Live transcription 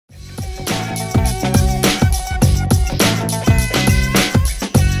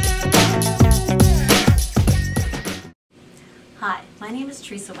my name is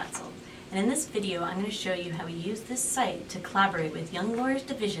Theresa Wetzel, and in this video I'm going to show you how we use this site to collaborate with Young Lawyers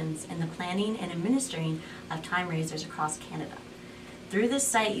divisions in the planning and administering of time raisers across Canada. Through this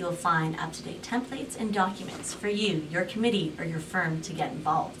site you will find up-to-date templates and documents for you, your committee, or your firm to get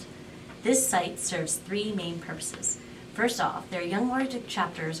involved. This site serves three main purposes. First off, there are Young Lawyers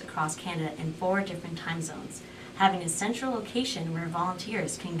chapters across Canada in 4 different time zones. Having a central location where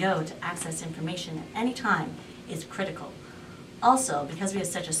volunteers can go to access information at any time is critical. Also, because we have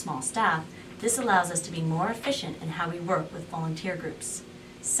such a small staff, this allows us to be more efficient in how we work with volunteer groups.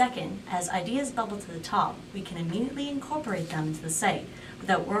 Second, as ideas bubble to the top, we can immediately incorporate them into the site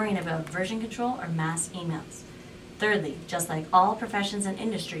without worrying about version control or mass emails. Thirdly, just like all professions and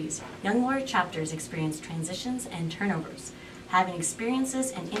industries, Young Lawyer chapters experience transitions and turnovers. Having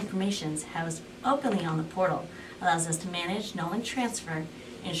experiences and information housed openly on the portal allows us to manage knowledge transfer,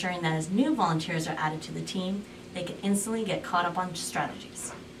 ensuring that as new volunteers are added to the team, they can instantly get caught up on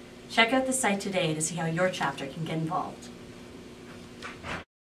strategies. Check out the site today to see how your chapter can get involved.